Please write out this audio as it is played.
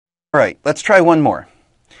All right, let's try one more.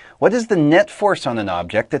 What is the net force on an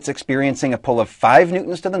object that's experiencing a pull of 5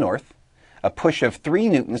 newtons to the north, a push of 3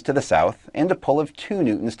 newtons to the south, and a pull of 2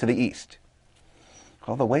 newtons to the east?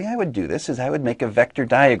 Well, the way I would do this is I would make a vector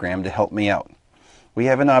diagram to help me out. We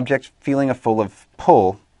have an object feeling a pull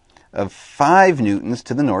of 5 newtons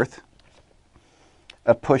to the north,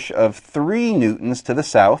 a push of 3 newtons to the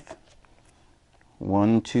south,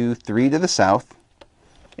 1, 2, 3 to the south,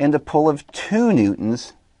 and a pull of 2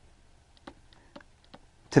 newtons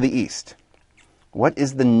to the east. What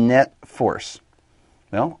is the net force?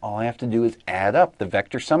 Well, all I have to do is add up the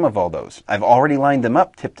vector sum of all those. I've already lined them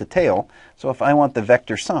up tip to tail, so if I want the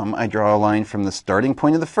vector sum, I draw a line from the starting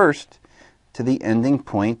point of the first to the ending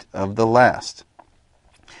point of the last.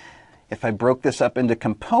 If I broke this up into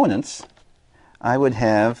components, I would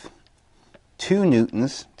have 2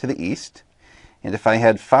 newtons to the east, and if I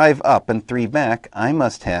had 5 up and 3 back, I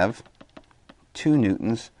must have 2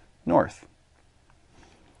 newtons north.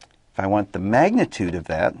 If I want the magnitude of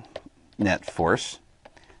that net force,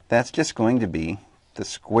 that's just going to be the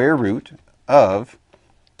square root of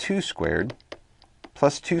 2 squared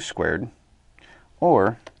plus 2 squared,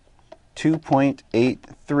 or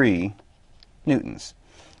 2.83 newtons.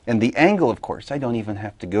 And the angle, of course, I don't even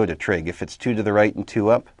have to go to trig. If it's 2 to the right and 2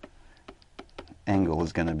 up, angle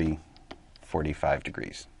is going to be 45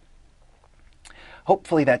 degrees.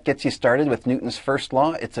 Hopefully that gets you started with Newton's first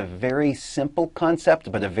law. It's a very simple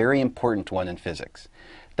concept, but a very important one in physics.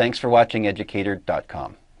 Thanks for watching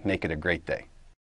Educator.com. Make it a great day.